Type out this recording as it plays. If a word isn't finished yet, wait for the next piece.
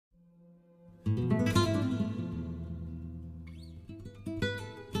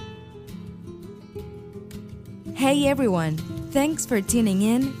Hey everyone! Thanks for tuning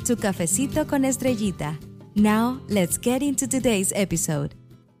in to Cafecito con Estrellita. Now, let's get into today's episode.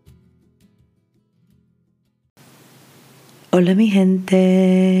 Hola mi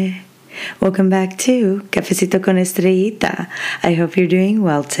gente! Welcome back to Cafecito con Estrellita. I hope you're doing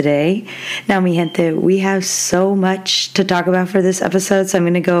well today. Now mi gente, we have so much to talk about for this episode, so I'm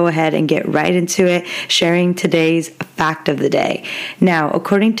going to go ahead and get right into it, sharing today's fact of the day. Now,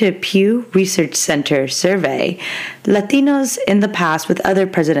 according to Pew Research Center survey, Latinos in the past with other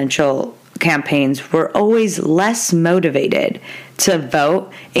presidential campaigns were always less motivated to vote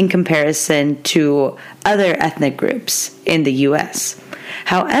in comparison to other ethnic groups in the U.S.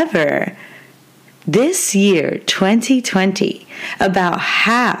 However, this year, 2020, about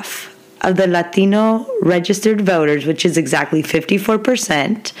half of the Latino registered voters, which is exactly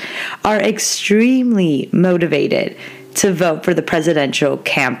 54%, are extremely motivated to vote for the presidential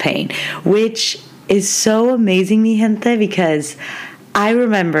campaign, which is so amazing, mi gente, because I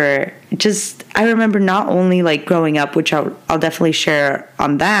remember not only like growing up, which I'll definitely share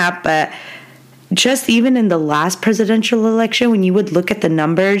on that, but just even in the last presidential election, when you would look at the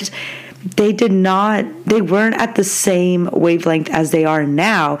numbers, they weren't at the same wavelength as they are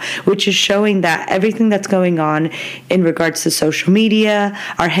now, which is showing that everything that's going on in regards to social media,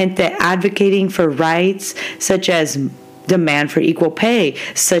 our gente advocating for rights, such as demand for equal pay,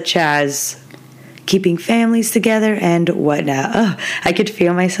 such as keeping families together and whatnot. Oh, I could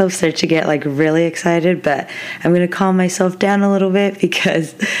feel myself start to get like really excited, but I'm going to calm myself down a little bit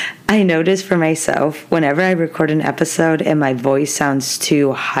because I notice for myself whenever I record an episode and my voice sounds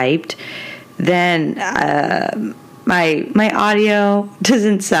too hyped, then my audio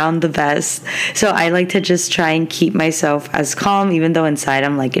doesn't sound the best. So I like to just try and keep myself as calm, even though inside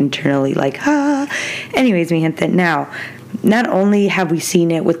I'm like internally like, ah. Anyways, mi gente, now, not only have we seen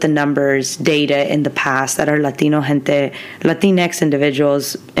it with the numbers, data in the past that our Latinx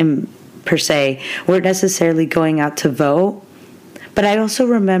individuals per se, weren't necessarily going out to vote, but I also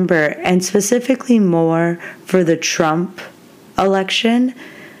remember, and specifically more for the Trump election,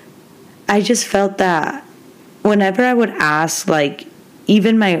 I just felt that whenever I would ask, like,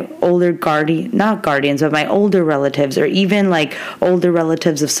 even my older my older relatives, or even like older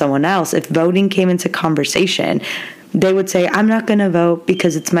relatives of someone else, if voting came into conversation, they would say, I'm not going to vote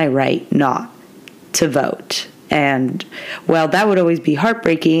because it's my right not to vote. And, well, that would always be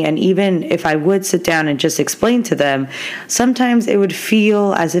heartbreaking. And even if I would sit down and just explain to them, sometimes it would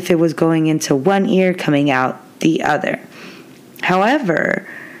feel as if it was going into one ear, coming out the other. However,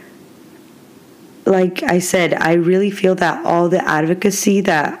 like I said, I really feel that all the advocacy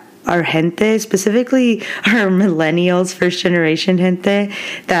that our gente, specifically our millennials, first generation gente,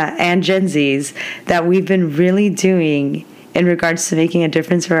 and Gen Zs, that we've been really doing in regards to making a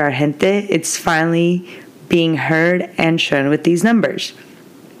difference for our gente, it's finally being heard and shown with these numbers.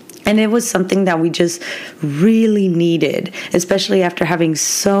 And it was something that we just really needed, especially after having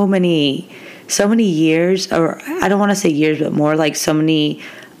so many years, or I don't want to say years, but more like so many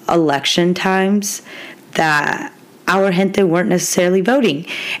election times that our gente weren't necessarily voting.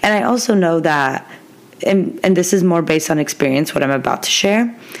 And I also know that, and this is more based on experience, what I'm about to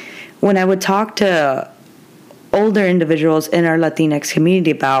share, when I would talk to older individuals in our Latinx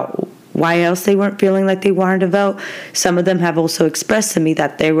community about why else they weren't feeling like they wanted to vote, some of them have also expressed to me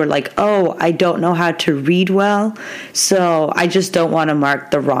that they were like, oh, I don't know how to read well, so I just don't want to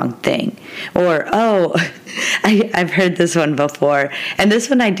mark the wrong thing. Or, oh, I've heard this one before, and this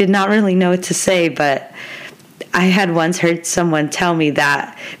one I did not really know what to say, but I had once heard someone tell me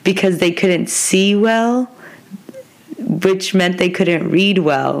that because they couldn't see well, which meant they couldn't read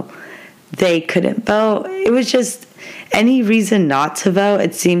well, they couldn't vote. It was just any reason not to vote.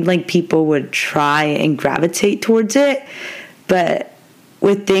 It seemed like people would try and gravitate towards it. But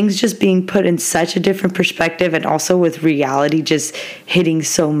with things just being put in such a different perspective, and also with reality just hitting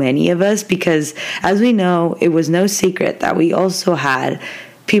so many of us, because as we know, it was no secret that we also had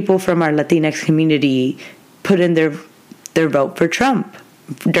people from our Latinx community put in their vote for Trump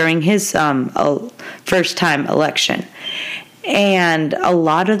during his first time election. And a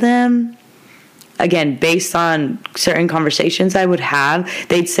lot of them, again, based on certain conversations I would have,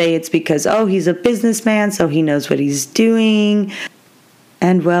 they'd say it's because, oh, he's a businessman, so he knows what he's doing.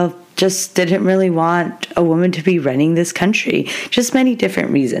 And, well, just didn't really want a woman to be running this country. Just many different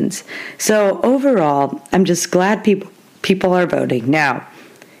reasons. So overall, I'm just glad people are voting. Now,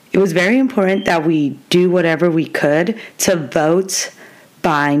 it was very important that we do whatever we could to vote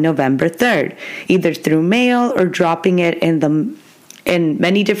by November 3rd, either through mail or dropping it in in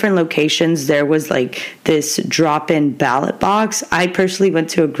many different locations, there was like this drop-in ballot box. I personally went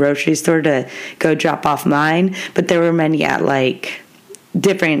to a grocery store to go drop off mine, but there were many at like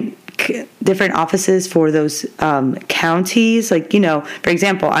different offices for those counties. Like, for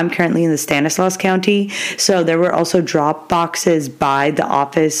example, I'm currently in the Stanislaus County, so there were also drop boxes by the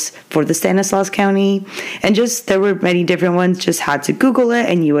office for the Stanislaus County, and just there were many different ones. Just had to Google it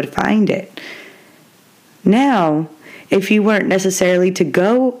and you would find it. Now, if you weren't necessarily able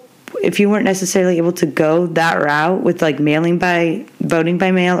to go that route with like voting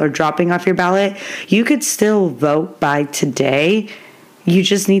by mail or dropping off your ballot, you could still vote by today. You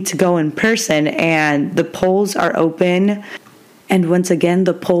just need to go in person, and the polls are open. And once again,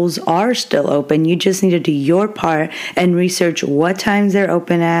 the polls are still open. You just need to do your part and research what times they're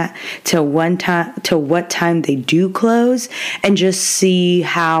open at to what time they do close, and just see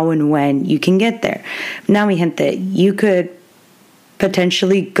how and when you can get there. Now, mi gente, you could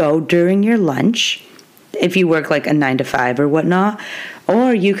potentially go during your lunch if you work like a 9 to 5 or whatnot,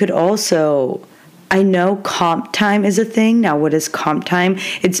 or you could also, I know comp time is a thing. Now, what is comp time?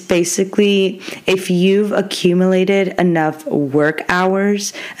 It's basically if you've accumulated enough work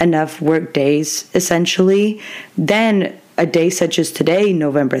hours, enough work days, essentially, then a day such as today,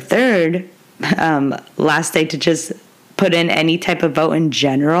 November 3rd, last day to just put in any type of vote in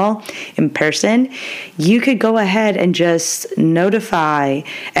general in person, you could go ahead and just notify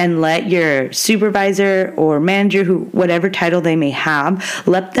and let your supervisor or manager, whatever title they may have,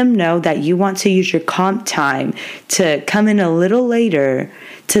 let them know that you want to use your comp time to come in a little later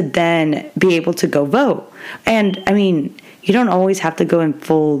to then be able to go vote. And I mean, you don't always have to go in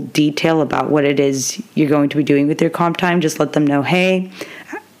full detail about what it is you're going to be doing with your comp time. Just let them know, hey,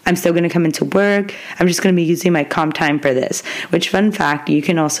 I'm still going to come into work. I'm just going to be using my comp time for this. Which, fun fact, you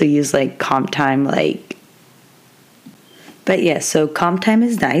can also use like comp time But yeah, so comp time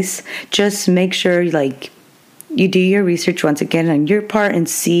is nice. Just make sure like you do your research once again on your part and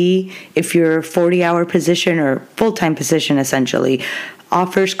see if your 40-hour position or full-time position essentially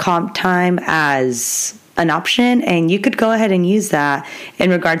offers comp time as an option, and you could go ahead and use that in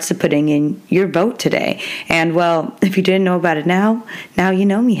regards to putting in your vote today. And well, if you didn't know about it now you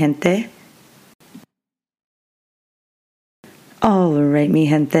know, mi gente. All right, mi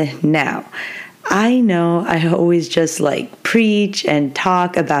gente. Now, I know I always just like preach and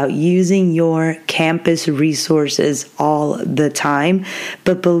talk about using your campus resources all the time,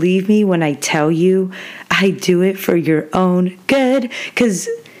 but believe me when I tell you, I do it for your own good, because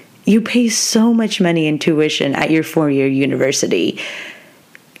you pay so much money in tuition at your 4-year university.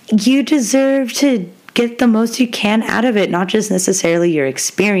 You deserve to get the most you can out of it, not just necessarily your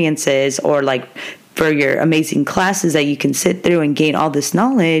experiences or like for your amazing classes that you can sit through and gain all this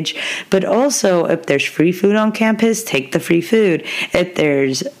knowledge, but also if there's free food on campus, take the free food. If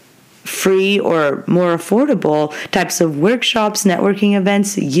there's free or more affordable types of workshops, networking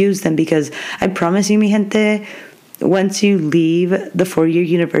events, use them, because I promise you, mi gente, once you leave the 4-year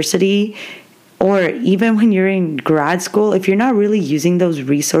university, or even when you're in grad school, if you're not really using those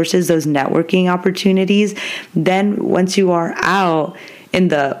resources, those networking opportunities, then once you are out in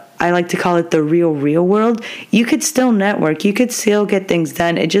the, I like to call it the real world, you could still network, you could still get things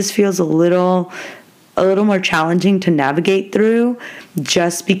done. It just feels a little more challenging to navigate through,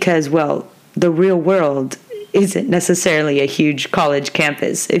 just because, well, the real world isn't necessarily a huge college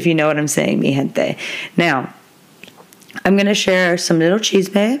campus, if you know what I'm saying, mi gente. Now, I'm going to share some little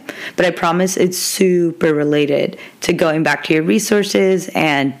chisme, but I promise it's super related to going back to your resources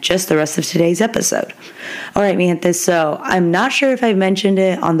and just the rest of today's episode. All right, mi gente, so I'm not sure if I've mentioned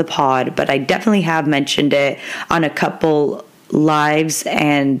it on the pod, but I definitely have mentioned it on a couple lives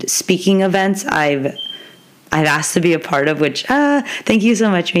and speaking events I've asked to be a part of, which, thank you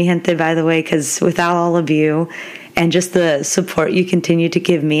so much, mi gente, by the way, because without all of you and just the support you continue to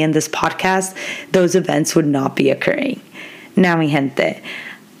give me in this podcast, those events would not be occurring. Now, mi gente,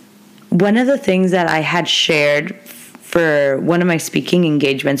 one of the things that I had shared for one of my speaking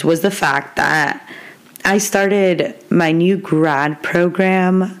engagements was the fact that I started my new grad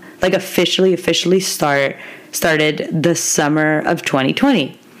program, like officially started the summer of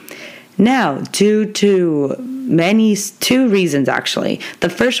 2020. Now, due to two reasons, actually. The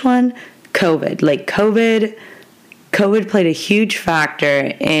first one, COVID. Like COVID played a huge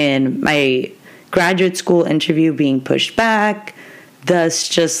factor in my graduate school interview being pushed back. Thus,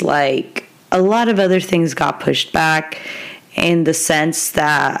 just like a lot of other things got pushed back in the sense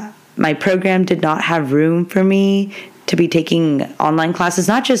that my program did not have room for me to be taking online classes.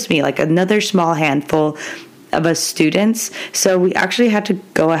 Not just me, like another small handful of us students. So we actually had to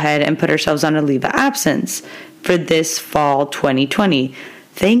go ahead and put ourselves on a leave of absence for this fall 2020.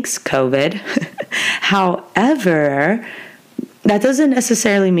 Thanks, COVID. However, that doesn't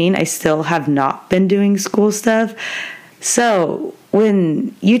necessarily mean I still have not been doing school stuff. So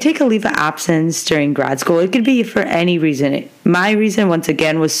when you take a leave of absence during grad school, it could be for any reason. My reason, once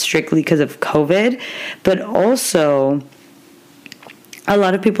again, was strictly because of COVID, but also a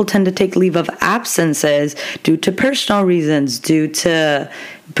lot of people tend to take leave of absences due to personal reasons, in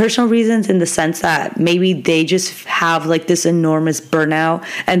the sense that maybe they just have like this enormous burnout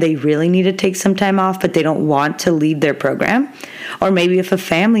and they really need to take some time off, but they don't want to leave their program. Or maybe if a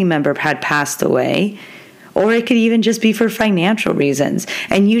family member had passed away, or it could even just be for financial reasons.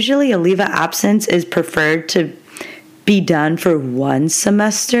 And usually a leave of absence is preferred to be done for one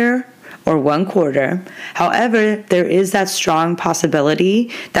semester or one quarter. However, there is that strong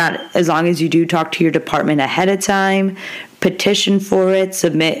possibility that as long as you do talk to your department ahead of time, petition for it,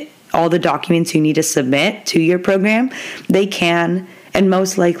 submit all the documents you need to submit to your program, they can and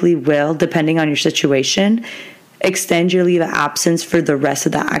most likely will, depending on your situation, extend your leave of absence for the rest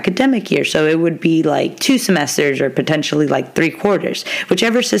of the academic year. So it would be like 2 semesters or potentially like 3 quarters,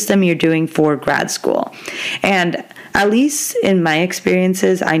 whichever system you're doing for grad school. And at least in my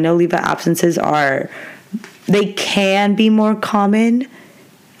experiences, I know leave of absences they can be more common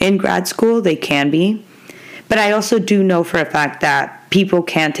in grad school. They can be. But I also do know for a fact that people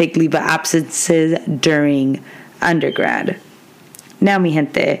can take leave of absences during undergrad. Now, mi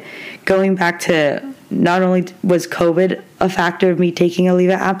gente, going back to not only was COVID a factor of me taking a leave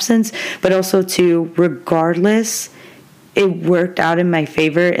of absence, but also regardless, it worked out in my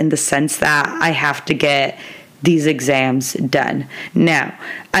favor in the sense that I have to get these exams done. Now,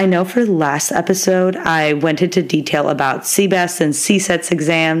 I know for the last episode, I went into detail about CBEST and CSETS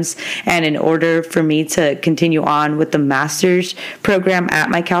exams, and in order for me to continue on with the master's program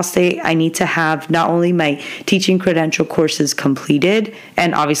at my Cal State, I need to have not only my teaching credential courses completed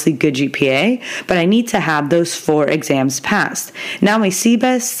and obviously good GPA, but I need to have those 4 exams passed. Now, my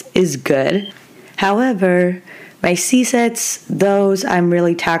CBEST is good. However, my CSETs, those I'm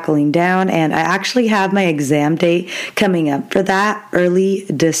really tackling down, and I actually have my exam date coming up for that early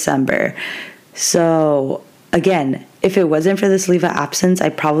December. So again, if it wasn't for this leave of absence, I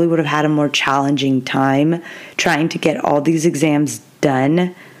probably would have had a more challenging time trying to get all these exams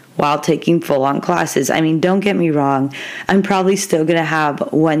done while taking full-on classes. I mean, don't get me wrong, I'm probably still going to have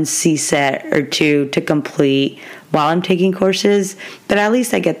 1 CSET or 2 to complete while I'm taking courses, but at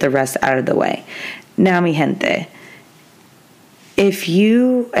least I get the rest out of the way. Now, mi gente, if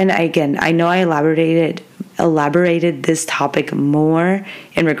you, and again, I know I elaborated this topic more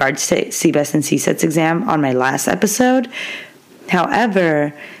in regards to CBEST and CSETS exam on my last episode.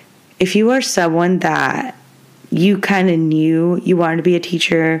 However, if you are someone that you kind of knew you wanted to be a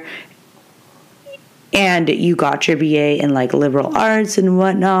teacher and you got your BA in like liberal arts and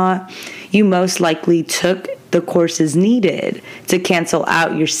whatnot, you most likely took the courses needed to cancel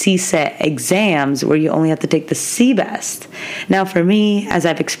out your CSET exams where you only have to take the CBEST. Now for me, as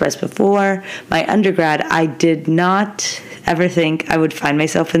I've expressed before, my undergrad, I did not ever think I would find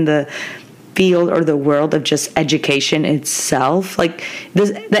myself in the field or the world of just education itself, like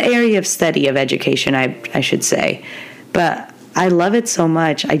the area of study of education, I should say. But I love it so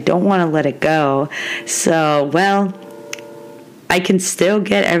much, I don't want to let it go. So, well, I can still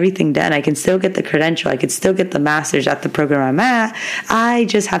get everything done. I can still get the credential. I can still get the master's at the program I'm at. I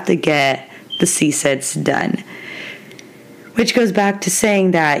just have to get the CSETs done. Which goes back to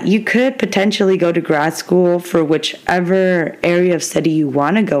saying that you could potentially go to grad school for whichever area of study you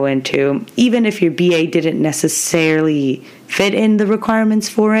want to go into, even if your BA didn't necessarily fit in the requirements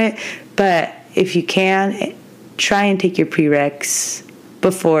for it. But if you can, try and take your prereqs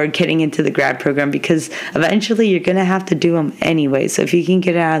before getting into the grad program, because eventually you're going to have to do them anyway. So if you can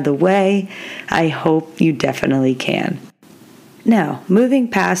get it out of the way, I hope you definitely can. Now, moving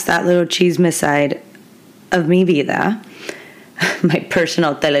past that little chisme side of mi vida, my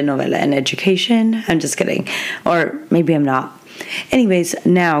personal telenovela in education. I'm just kidding. Or maybe I'm not. Anyways,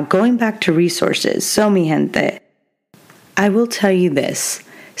 now going back to resources. So, mi gente, I will tell you this.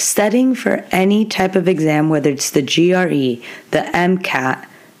 Studying for any type of exam, whether it's the GRE, the MCAT,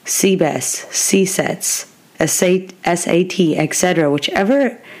 CBEST, CSETs, SAT, etc.,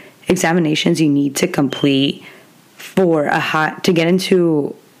 whichever examinations you need to complete to get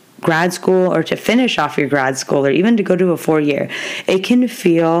into grad school or to finish off your grad school or even to go to a 4-year, it can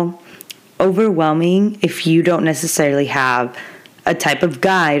feel overwhelming if you don't necessarily have a type of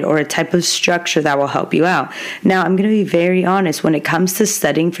guide or a type of structure that will help you out. Now, I'm going to be very honest. When it comes to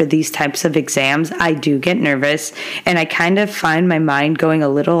studying for these types of exams, I do get nervous and I kind of find my mind going a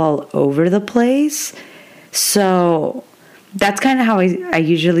little all over the place So that's kind of how I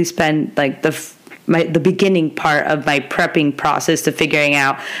usually spend like the beginning part of my prepping process to figuring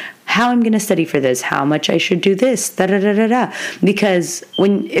out how I'm going to study for this, how much I should do this, because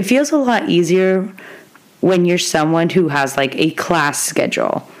when it feels a lot easier when you're someone who has like a class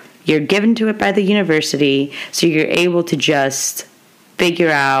schedule. You're given to it by the university, so you're able to just figure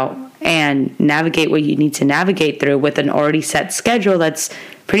out and navigate what you need to navigate through with an already set schedule that's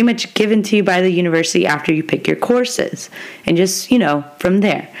pretty much given to you by the university after you pick your courses, and just, from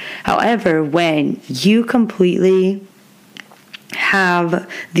there. However, when you completely have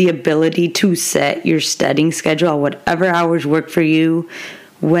the ability to set your studying schedule, whatever hours work for you,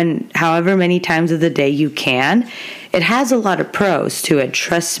 however many times of the day you can, it has a lot of pros to it.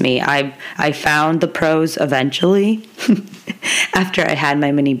 Trust me, I found the pros eventually after I had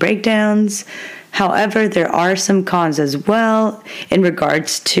my mini breakdowns. However, there are some cons as well in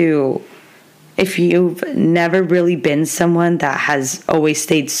regards to if you've never really been someone that has always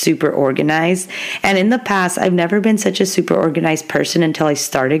stayed super organized. And in the past, I've never been such a super organized person until I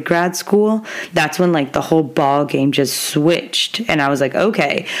started grad school. That's when like the whole ball game just switched. And I was like,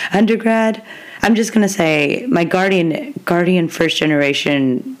 okay, undergrad, I'm just going to say my guardian first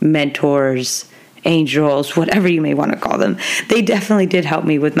generation mentors, angels, whatever you may want to call them. They definitely did help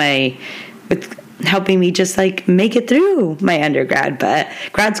me with helping me just like make it through my undergrad. But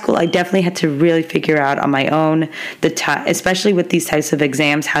grad school, I definitely had to really figure out on my own, especially with these types of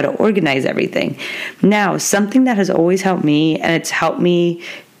exams, how to organize everything. Now, something that has always helped me, and it's helped me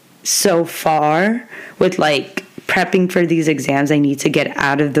so far with like prepping for these exams I need to get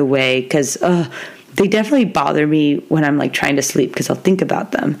out of the way, because they definitely bother me when I'm like trying to sleep because I'll think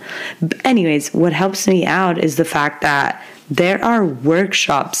about them. But anyways, what helps me out is the fact that there are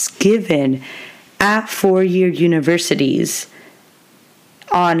workshops given at four-year universities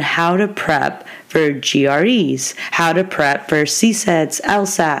on how to prep for GREs, how to prep for CSETs,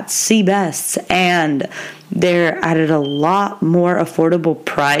 LSATs, CBESTs, and they're at a lot more affordable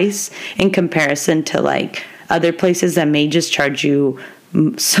price in comparison to like other places that may just charge you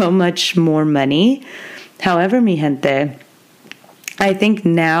so much more money. However, mi gente, I think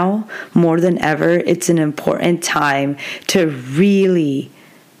now more than ever, it's an important time to really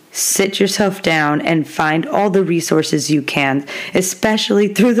sit yourself down and find all the resources you can, especially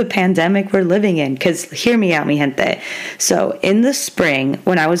through the pandemic we're living in. Because hear me out, mi gente. So in the spring,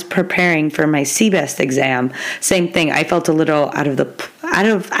 when I was preparing for my CBEST exam, same thing. I felt a little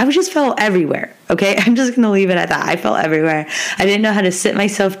I just felt everywhere. Okay, I'm just gonna leave it at that. I felt everywhere. I didn't know how to sit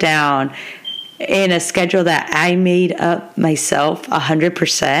myself down in a schedule that I made up myself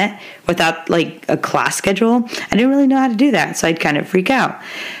 100% without like a class schedule. I didn't really know how to do that, so I'd kind of freak out.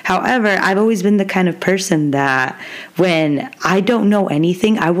 However, I've always been the kind of person that when I don't know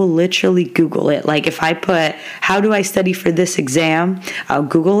anything, I will literally Google it. Like if I put, how do I study for this exam? I'll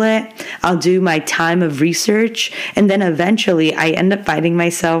Google it. I'll do my time of research. And then eventually I end up finding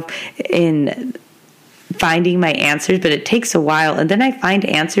myself in finding my answers, but it takes a while. And then I find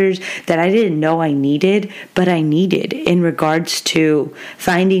answers that I didn't know I needed, but I needed in regards to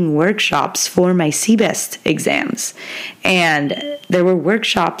finding workshops for my CBEST exams. And there were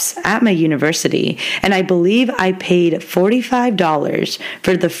workshops at my university, and I believe I paid $45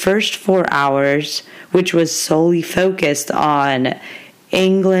 for the first 4 hours, which was solely focused on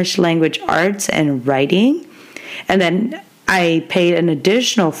English language arts and writing. And then I paid an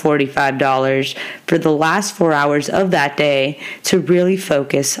additional $45 for the last 4 hours of that day to really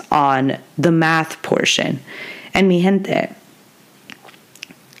focus on the math portion. And mi gente,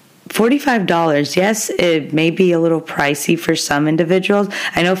 $45, yes, it may be a little pricey for some individuals.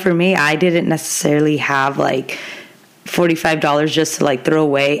 I know for me, I didn't necessarily have like $45 just to like throw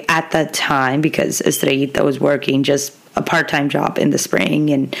away at that time because Estrellita was working just a part-time job in the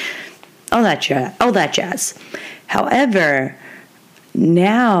spring and all that jazz. However,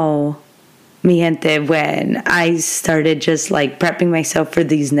 now, mi gente, when I started just like prepping myself for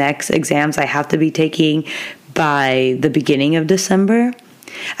these next exams I have to be taking by the beginning of December,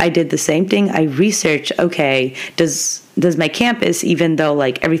 I did the same thing. I researched, okay, does my campus, even though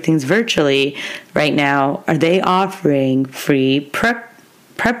like everything's virtually right now, are they offering free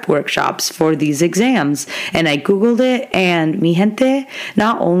prep workshops for these exams? And I Googled it, and mi gente,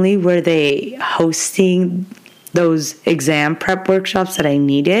 not only were they hosting those exam prep workshops that I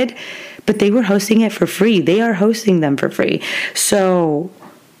needed, but they were hosting it for free. They are hosting them for free. So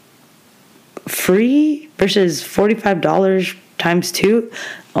free versus $45 times 2.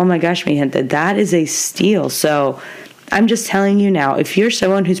 Oh my gosh, mi gente, that is a steal. So I'm just telling you now, if you're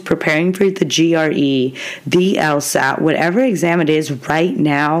someone who's preparing for the GRE, the LSAT, whatever exam it is right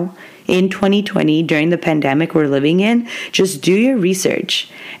now in 2020 during the pandemic we're living in, just do your research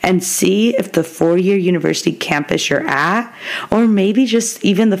and see if the 4-year university campus you're at, or maybe just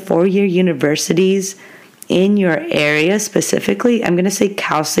even the 4-year universities in your area specifically. I'm going to say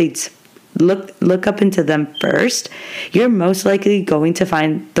Cal State's, look up into them first. You're most likely going to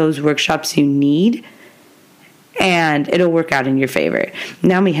find those workshops you need, and it'll work out in your favor.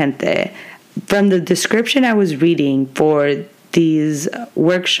 Now, mi gente, from the description I was reading for these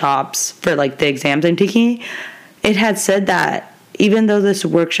workshops for like the exams I'm taking, it had said that even though this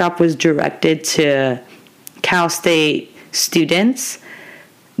workshop was directed to Cal State students,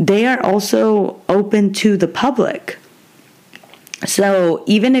 they are also open to the public. So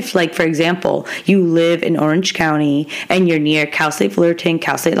even if, like, for example, you live in Orange County and you're near Cal State Fullerton,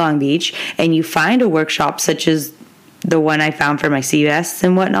 Cal State Long Beach, and you find a workshop such as the one I found for my CSETs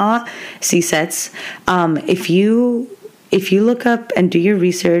and whatnot, if you look up and do your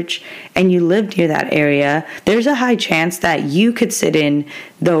research and you live near that area, there's a high chance that you could sit in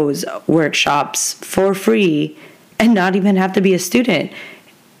those workshops for free and not even have to be a student.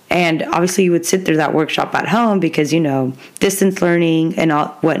 And obviously you would sit through that workshop at home because, distance learning and all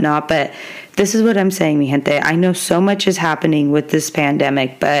whatnot. But this is what I'm saying, mi gente. I know so much is happening with this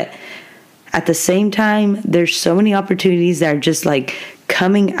pandemic, but at the same time, there's so many opportunities that are just like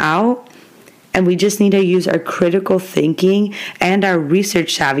coming out. And we just need to use our critical thinking and our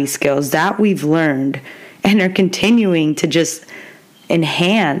research savvy skills that we've learned and are continuing to just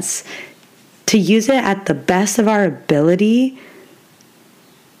enhance, to use it at the best of our ability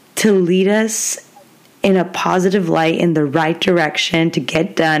to lead us in a positive light, in the right direction, to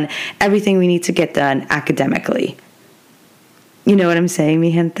get done everything we need to get done academically. You know what I'm saying,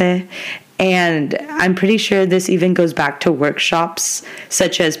 mi gente? And I'm pretty sure this even goes back to workshops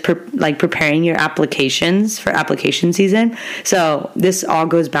such as preparing your applications for application season. So this all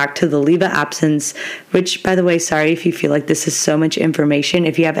goes back to the leave of absence, which, by the way, sorry if you feel like this is so much information.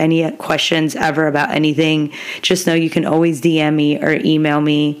 If you have any questions ever about anything, just know you can always DM me or email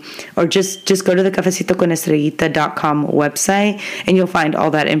me, or just go to the cafecitoconestrellita.com website and you'll find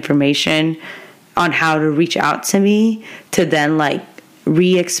all that information on how to reach out to me to then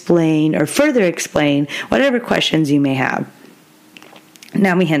re-explain or further explain whatever questions you may have.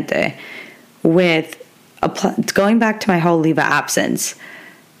 Now, mi gente, with going back to my whole leave of absence,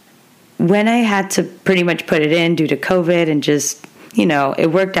 when I had to pretty much put it in due to COVID and just,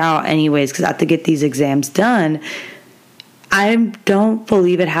 it worked out anyways because I had to get these exams done. I don't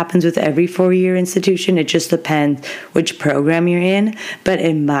believe it happens with every 4-year institution. It just depends which program you're in. But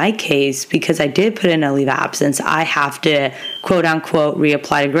in my case, because I did put in a leave of absence, I have to, quote unquote,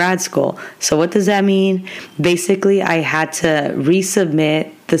 reapply to grad school. So what does that mean? Basically, I had to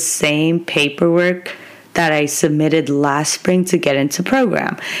resubmit the same paperwork that I submitted last spring to get into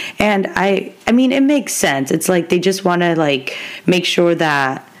program. And I mean, it makes sense. It's like they just want to make sure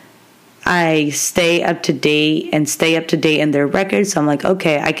that I stay up to date in their records. So I'm like,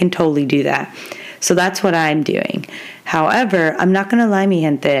 okay, I can totally do that. So that's what I'm doing. However, I'm not going to lie, mi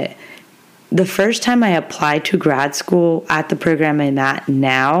gente. The first time I applied to grad school at the program I'm at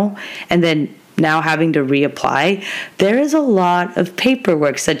now, and then now having to reapply, there is a lot of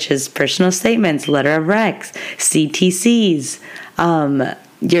paperwork such as personal statements, letter of recs, CTCs,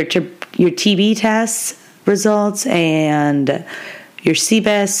 your TB test results, and your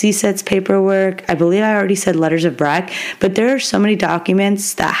CSETs paperwork. I believe I already said letters of rec, but there are so many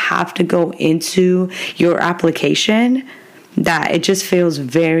documents that have to go into your application that it just feels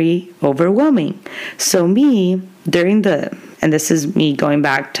very overwhelming. So me, and this is me going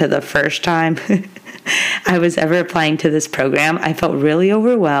back to the first time I was ever applying to this program, I felt really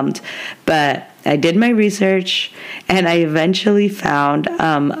overwhelmed, but I did my research and I eventually found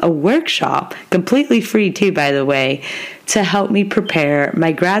a workshop, completely free too, by the way, to help me prepare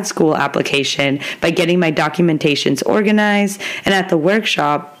my grad school application by getting my documentations organized. And at the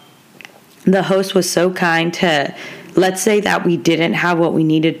workshop, the host was so kind to, let's say that we didn't have what we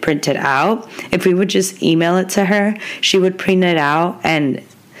needed printed out. If we would just email it to her, she would print it out and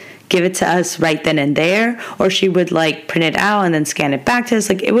give it to us right then and there, or she would print it out and then scan it back to us.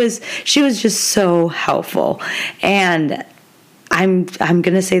 She was just so helpful. And I'm going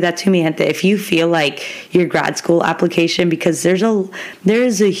to say that to me, Hente, if you feel like your grad school application, because there's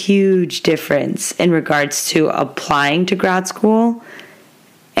a huge difference in regards to applying to grad school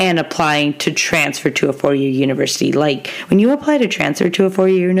and applying to transfer to a 4-year university. When you apply to transfer to a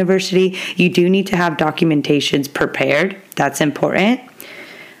 4-year university, you do need to have documentations prepared. That's important.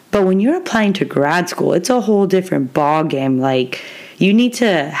 But when you're applying to grad school, it's a whole different ball game. You need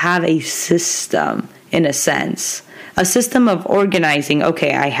to have a system, in a sense, a system of organizing.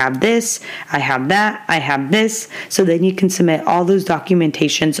 Okay, I have this, I have that, I have this. So then you can submit all those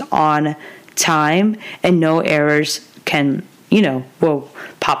documentations on time and no errors can, will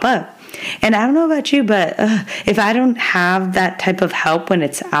pop up. And I don't know about you, but if I don't have that type of help when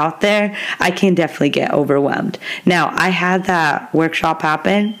it's out there, I can definitely get overwhelmed. Now, I had that workshop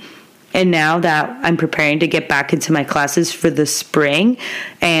happen, and now that I'm preparing to get back into my classes for the spring,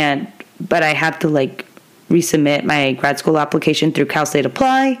 but I have to resubmit my grad school application through Cal State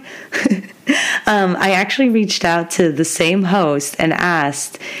Apply. I actually reached out to the same host and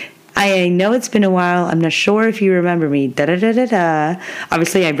asked, I know it's been a while. I'm not sure if you remember me.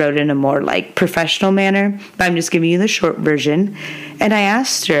 Obviously, I wrote in a more professional manner, but I'm just giving you the short version. And I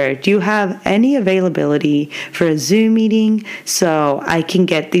asked her, do you have any availability for a Zoom meeting so I can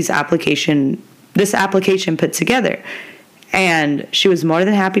get this application put together? And she was more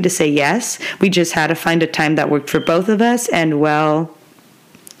than happy to say yes. We just had to find a time that worked for both of us. And well,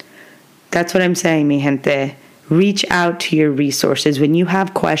 that's what I'm saying, mi gente. Reach out to your resources. When you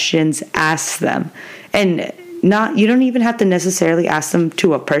have questions, ask them. And you don't even have to necessarily ask them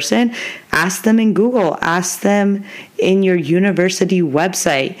to a person. Ask them in Google. Ask them in your university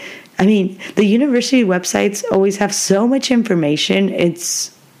website. I mean, the university websites always have so much information.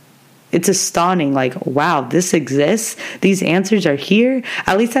 It's astounding. Wow, this exists. These answers are here.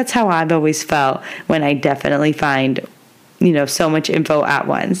 At least that's how I've always felt when I definitely find, so much info at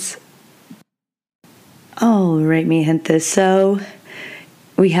once. All right, mi gente. So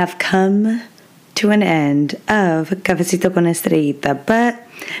we have come to an end of Cafecito con Estrellita. But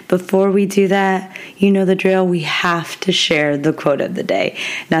before we do that, you know the drill. We have to share the quote of the day.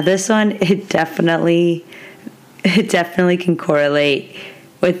 Now, this one, it definitely can correlate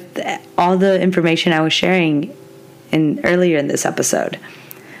with all the information I was sharing earlier in this episode.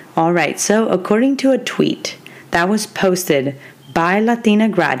 All right. So according to a tweet that was posted by Latina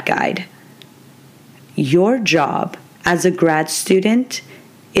Grad Guide, your job as a grad student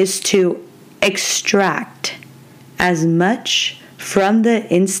is to extract as much from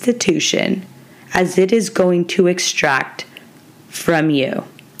the institution as it is going to extract from you.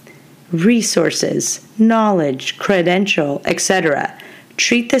 Resources, knowledge, credential, etc.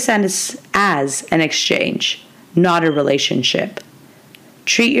 Treat this as an exchange, not a relationship.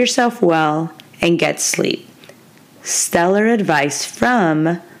 Treat yourself well and get sleep. Stellar advice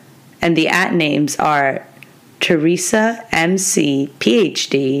from, and the @names are Teresa MC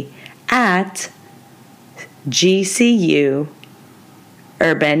PhD at GCU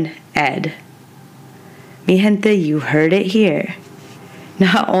Urban Ed. Mi gente, you heard it here.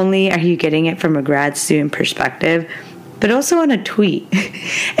 Not only are you getting it from a grad student perspective, but also on a tweet.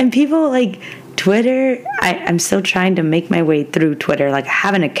 And people Twitter, I'm still trying to make my way through Twitter. I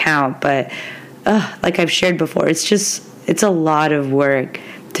have an account, but like I've shared before, it's a lot of work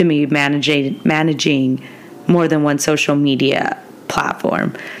to me managing more than one social media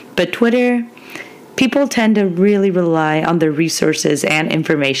platform. But Twitter, people tend to really rely on the resources and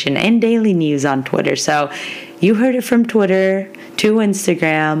information and daily news on Twitter. So you heard it from Twitter to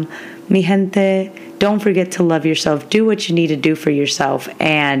Instagram. Mi gente, don't forget to love yourself. Do what you need to do for yourself.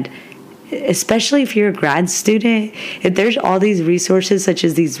 And especially if you're a grad student, if there's all these resources such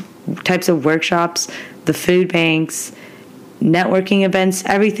as these types of workshops, the food banks, networking events,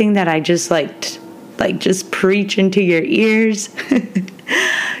 everything that I just just preach into your ears,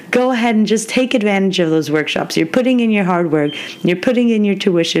 go ahead and just take advantage of those workshops. You're putting in your hard work. You're putting in your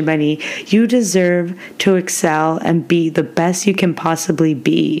tuition money. You deserve to excel and be the best you can possibly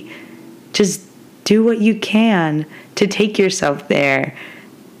be. Just do what you can to take yourself there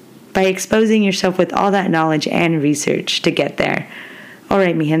by exposing yourself with all that knowledge and research to get there. All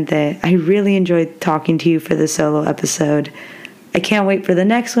right, mi gente, I really enjoyed talking to you for this solo episode. I can't wait for the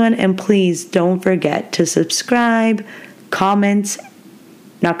next one, and please don't forget to subscribe, scratch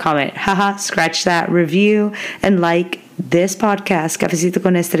that, review, and like this podcast, Cafecito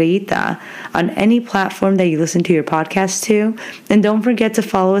con Estrellita, on any platform that you listen to your podcast to. And don't forget to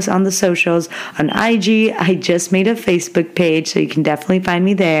follow us on the socials. On IG, I just made a Facebook page, so you can definitely find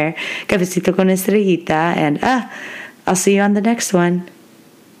me there, Cafecito con Estrellita, and I'll see you on the next one.